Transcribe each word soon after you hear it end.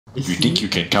You think you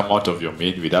can come out of your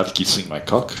main without kissing my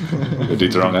cock? You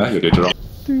did wrong, huh? You did wrong.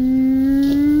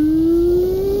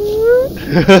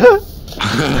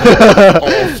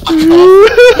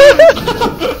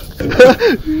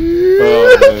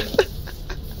 Oh, man.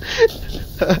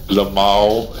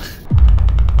 Lamau.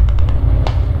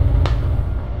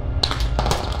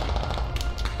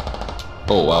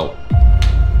 Oh wow.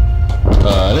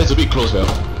 That's a bit close, man.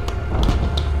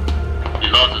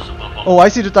 Oh, I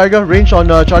see the tiger. Range on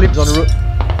Charlie is on the road.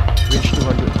 Range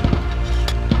 200.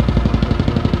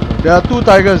 There are two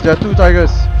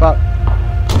tigers. Fuck.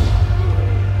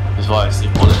 That's why I see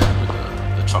more than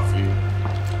the truck view.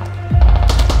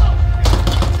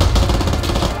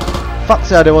 Fuck,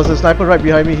 yeah, there was a sniper right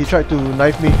behind me. He tried to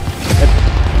knife me.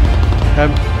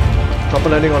 And chopper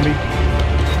landing on me.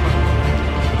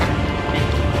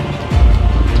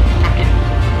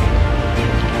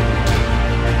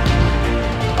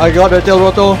 I got a tail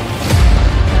roto.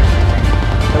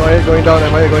 MIA going down,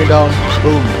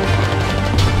 Boom.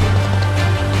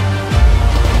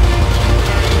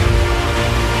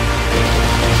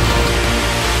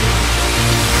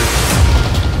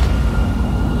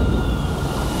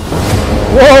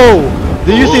 Whoa!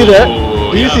 Did you see that?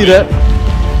 Did you see that?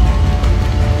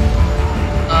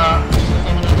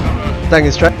 Tank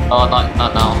is tracked. Oh,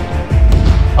 not now.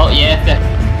 Oh, yeah.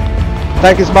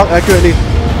 Tank is marked accurately.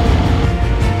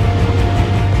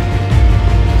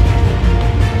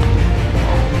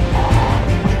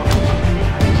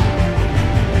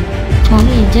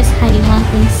 Mommy, just hiding one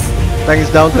place. Tank is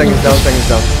down. Oh,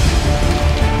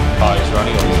 he's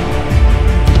running away.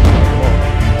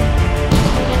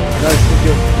 Nice, thank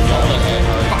you.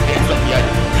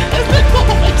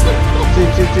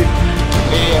 Team.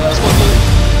 Hey, let's go to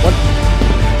What?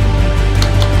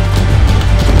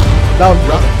 Down.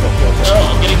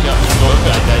 I'm getting down.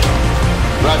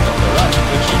 Run,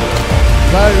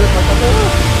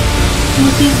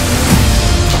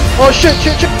 Oh shit!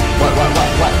 What?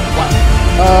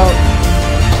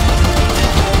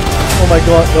 Oh my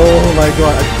god,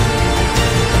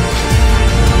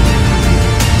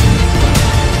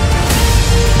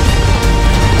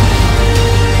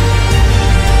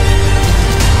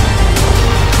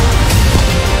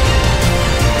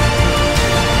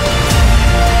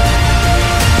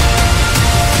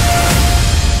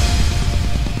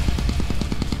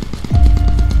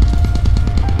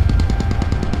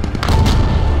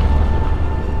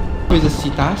 With the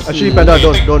Citas? Actually, Panda,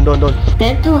 don't.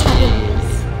 Then 200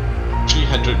 meters.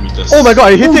 300 meters. Oh my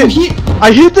god, I hit it!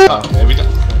 I hit it! Every time.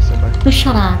 Good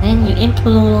shot, then you aim too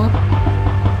low.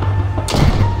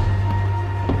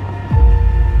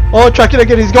 Oh, track it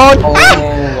again, he's gone! Oh,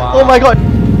 wow. Oh my god!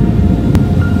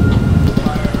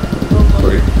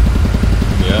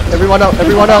 Yeah. Everyone out!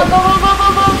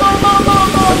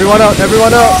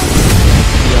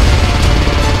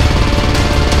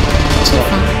 Too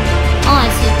far. Oh, I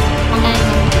see. One guy.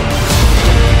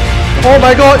 Oh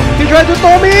my god! He tried to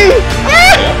throw me!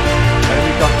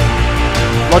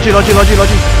 Logi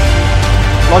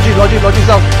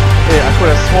south. Hey, I could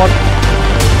have sworn.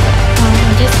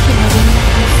 Just keep moving.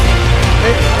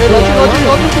 Hey, Logi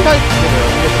behind!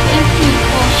 Empty.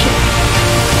 Oh shit.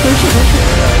 Don't shoot.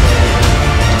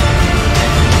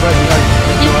 Right behind.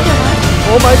 You kill one.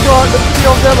 Oh my god, the three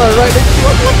of them are right next to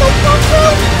us. What the fuck?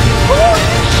 Oh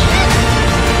shit!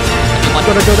 I'm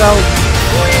gonna go down.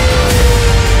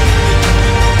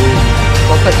 Boom.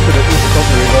 Contact to the east of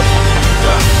the river.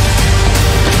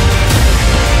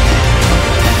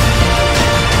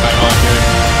 Right on here.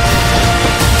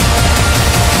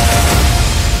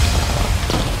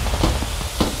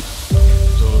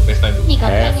 So next time He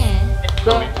got have.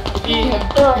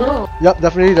 Yep,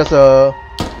 definitely there's a...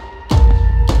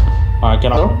 I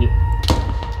cannot hit.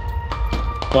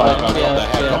 Drop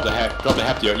the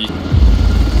half to your east.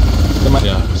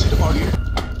 Yeah, see the ball here.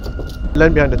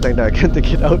 Land behind the tank that I can't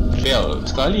take it out. Yeah,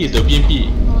 Scarly is the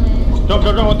BMP. Drop,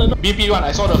 BMP one,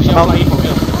 I saw the VR flying from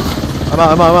here. I'm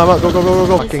out.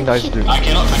 Go. Fucking nice, dude. I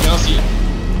cannot see it.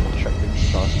 Track him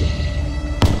faster.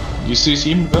 You see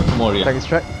him? More, yeah. Tank is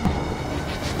tracked.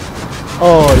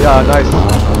 Oh yeah, nice.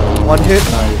 One hit.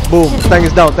 Nice. Boom. Tank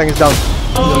is down.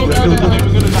 Oh, we're gonna die.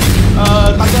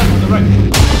 Tiger on the right.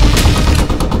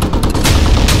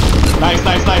 Nice.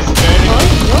 Very nice.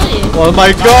 Oh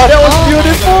my god, that was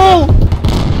beautiful!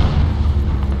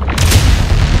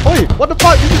 Oi, what the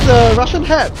fuck? This is a Russian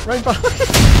hat right in front.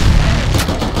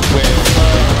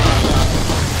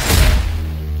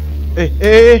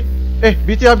 Hey,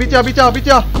 BTR.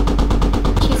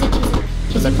 Chase it.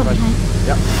 Chase it from behind.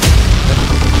 Yep.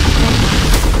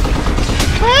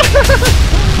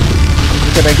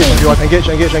 You can engage if you want. Engage.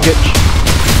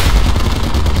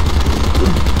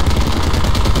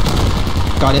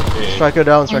 Got it. Striker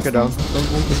down, striker down.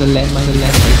 Don't move. There's a landmine,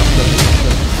 helicopter.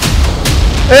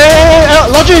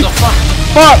 Hey, Logic!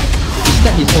 Fuck! Is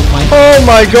that his own mine? Oh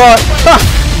my god! Ha!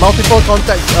 Multiple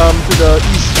contacts to the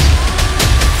east.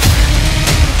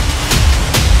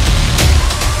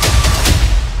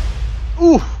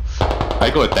 Ooh! I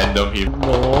got a tandem him.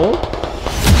 No.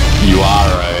 You are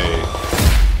right.